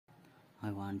I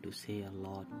want to say a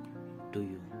lot to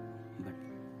you, but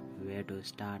where to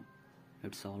start?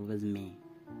 It's always me.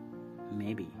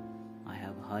 Maybe I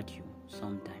have hurt you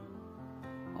sometime,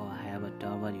 or I have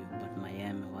towered you, but my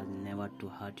aim was never to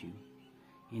hurt you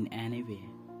in any way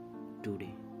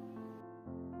today.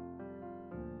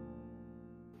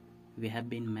 We have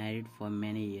been married for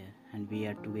many years and we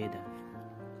are together.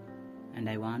 And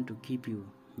I want to keep you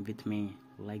with me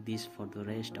like this for the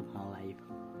rest of my life.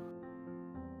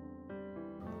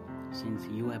 Since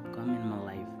you have come in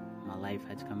my life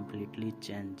has completely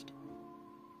changed.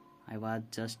 I was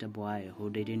just a boy who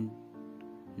didn't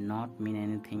not mean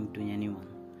anything to anyone,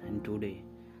 and today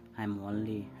I'm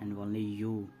only and only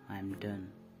you. I'm done.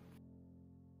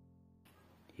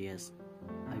 Yes,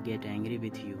 I get angry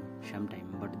with you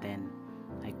sometime, but then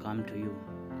I come to you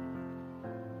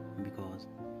because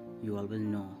you always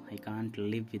know I can't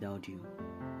live without you.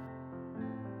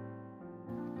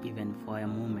 Even for a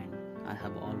moment, I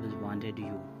have always wanted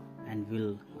you and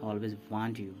will always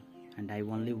want you, and I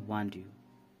only want you.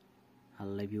 I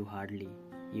love you hardly,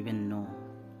 even know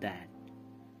that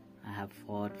I have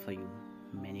fought for you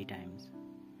many times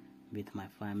with my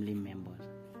family members.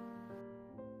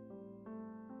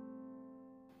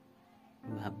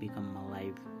 You have become my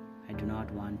life. I do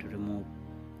not want to remove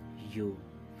you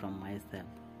from myself.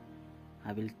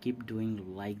 I will keep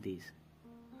doing like this.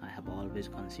 I have always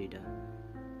considered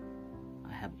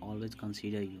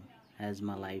you as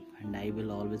my life, and I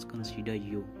will always consider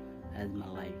you as my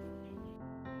life.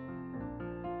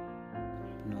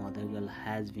 No other girl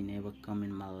has been ever come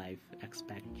in my life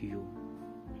except you.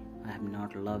 I have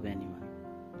not loved anyone.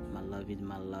 My love is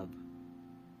my love.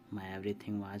 My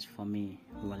everything was for me,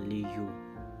 only you.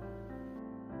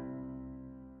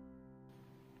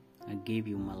 I gave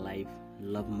you my life,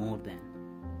 love more than.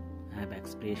 I have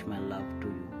expressed my love to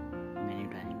you many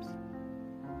times.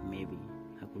 Maybe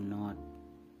I could not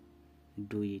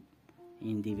do it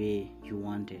in the way you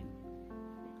wanted,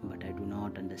 but I do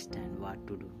not understand what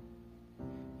to do.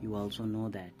 You also know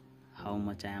that how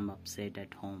much I am upset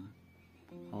at home.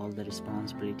 All the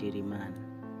responsibility remain.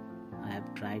 I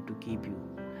have tried to keep you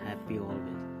happy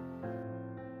always.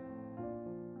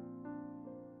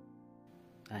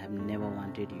 I have never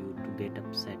wanted you to get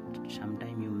upset.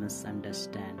 Sometimes you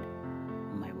misunderstand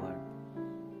my word.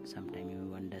 Sometimes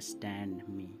you understand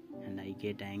me, and I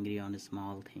get angry on a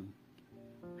small thing.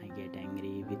 I get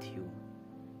angry with you.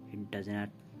 It does not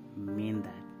mean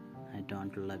that I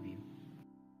don't love you.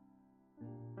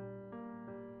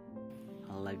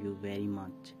 I love you very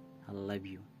much. I love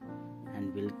you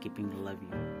and will keeping love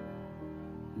you.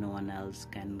 No one else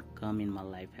can come in my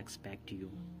life except you.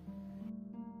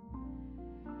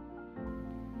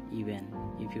 Even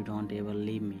if you don't ever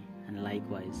leave me, and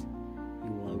likewise,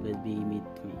 you will always be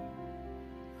with me.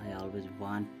 I always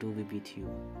want to be with you.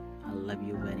 I love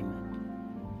you very much.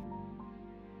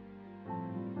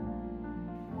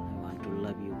 I want to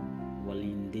love you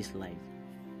only in this life.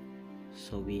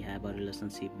 So we have a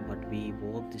relationship, but we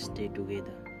both stay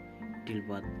together till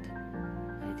birth.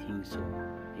 I think so.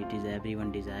 It is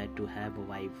everyone's desire to have a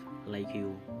wife like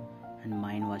you, and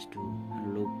mine was to.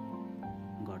 And look,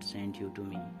 God sent you to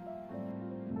me,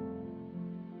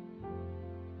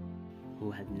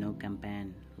 who had no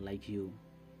companion like you.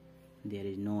 There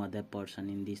is no other person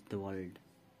in this world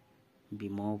be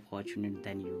more fortunate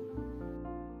than you.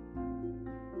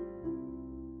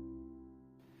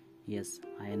 Yes,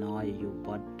 I annoy you,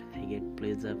 but I get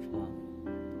pleasure for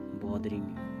bothering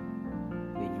you.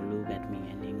 When you look at me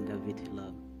and anger with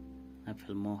love, I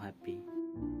feel more happy.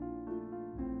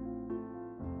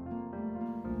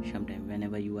 Sometimes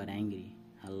whenever you are angry,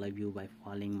 I love you by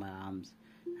falling my arms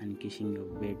and kissing your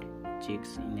wet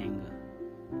cheeks in anger.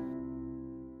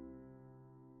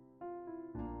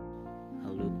 I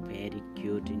look very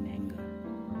cute in anger.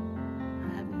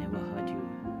 I have never hurt you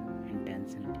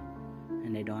intentionally,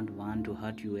 and I don't want to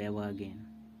hurt you ever again.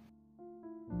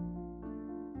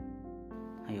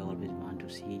 I always want to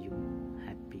see you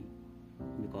happy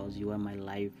because you are my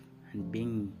life, and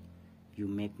being you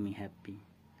make me happy.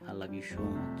 I love you so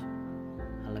much.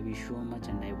 I love you so much,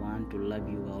 and I want to love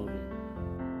you always.